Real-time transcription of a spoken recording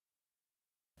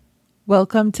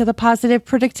Welcome to the Positive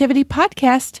Productivity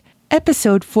Podcast,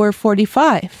 episode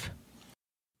 445.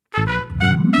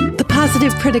 The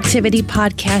Positive Productivity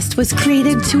Podcast was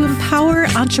created to empower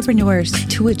entrepreneurs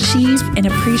to achieve and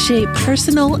appreciate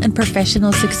personal and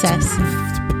professional success.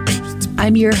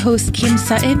 I'm your host, Kim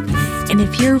Sutton, and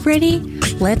if you're ready,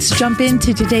 let's jump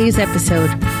into today's episode.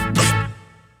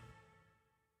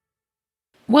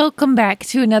 Welcome back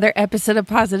to another episode of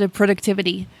Positive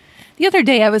Productivity. The other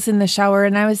day I was in the shower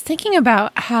and I was thinking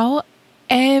about how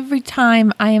every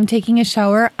time I am taking a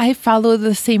shower, I follow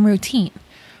the same routine.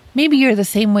 Maybe you're the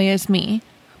same way as me,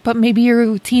 but maybe your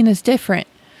routine is different.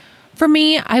 For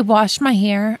me, I wash my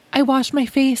hair, I wash my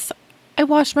face, I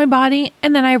wash my body,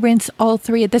 and then I rinse all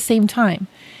three at the same time.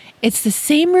 It's the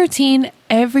same routine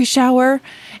every shower,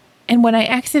 and when I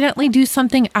accidentally do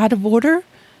something out of order,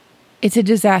 it's a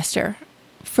disaster.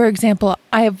 For example,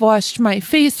 I have washed my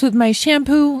face with my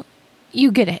shampoo.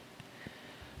 You get it.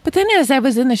 But then as I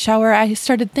was in the shower, I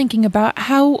started thinking about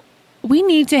how we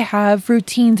need to have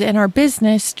routines in our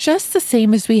business just the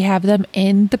same as we have them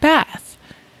in the bath.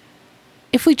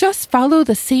 If we just follow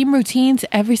the same routines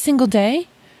every single day,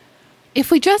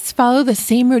 if we just follow the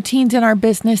same routines in our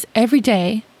business every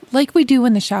day, like we do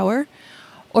in the shower,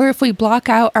 or if we block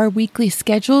out our weekly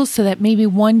schedules so that maybe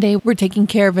one day we're taking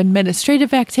care of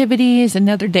administrative activities,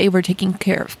 another day we're taking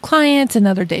care of clients,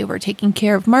 another day we're taking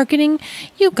care of marketing,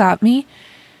 you got me,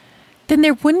 then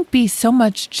there wouldn't be so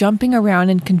much jumping around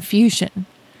and confusion.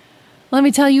 Let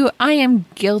me tell you, I am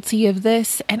guilty of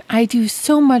this, and I do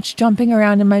so much jumping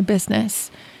around in my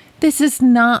business. This is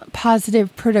not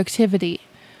positive productivity,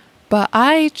 but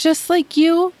I, just like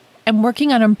you, am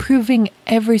working on improving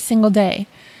every single day.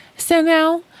 So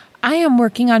now I am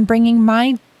working on bringing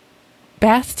my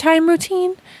bath time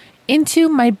routine into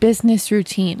my business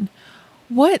routine.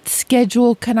 What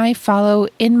schedule can I follow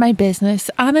in my business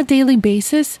on a daily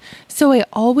basis so I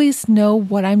always know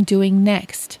what I'm doing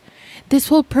next?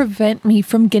 This will prevent me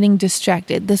from getting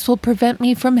distracted. This will prevent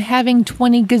me from having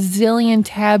 20 gazillion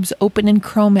tabs open in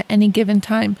Chrome at any given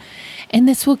time. And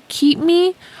this will keep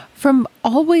me from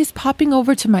always popping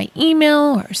over to my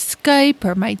email or Skype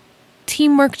or my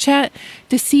teamwork chat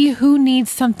to see who needs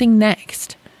something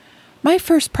next. My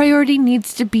first priority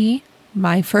needs to be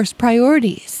my first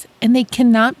priorities, and they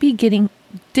cannot be getting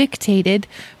dictated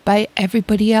by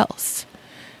everybody else.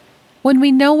 When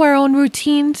we know our own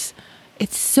routines,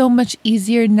 it's so much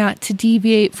easier not to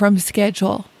deviate from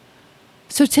schedule.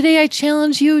 So today I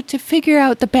challenge you to figure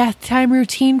out the bath time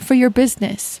routine for your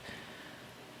business.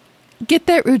 Get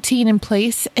that routine in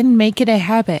place and make it a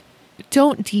habit.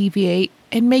 Don't deviate,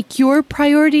 and make your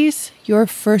priorities your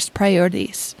first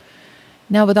priorities.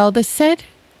 Now, with all this said,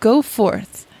 go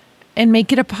forth and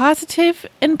make it a positive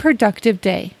and productive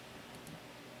day.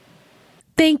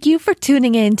 Thank you for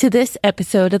tuning in to this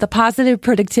episode of the Positive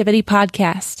Productivity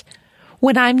Podcast.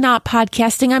 When I'm not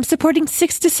podcasting, I'm supporting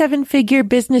 6 to 7 figure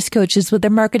business coaches with their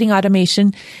marketing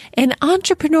automation and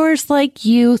entrepreneurs like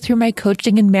you through my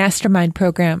coaching and mastermind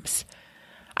programs.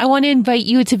 I want to invite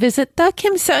you to visit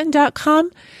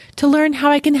thekimsutton.com to learn how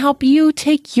I can help you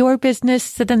take your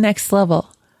business to the next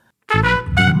level.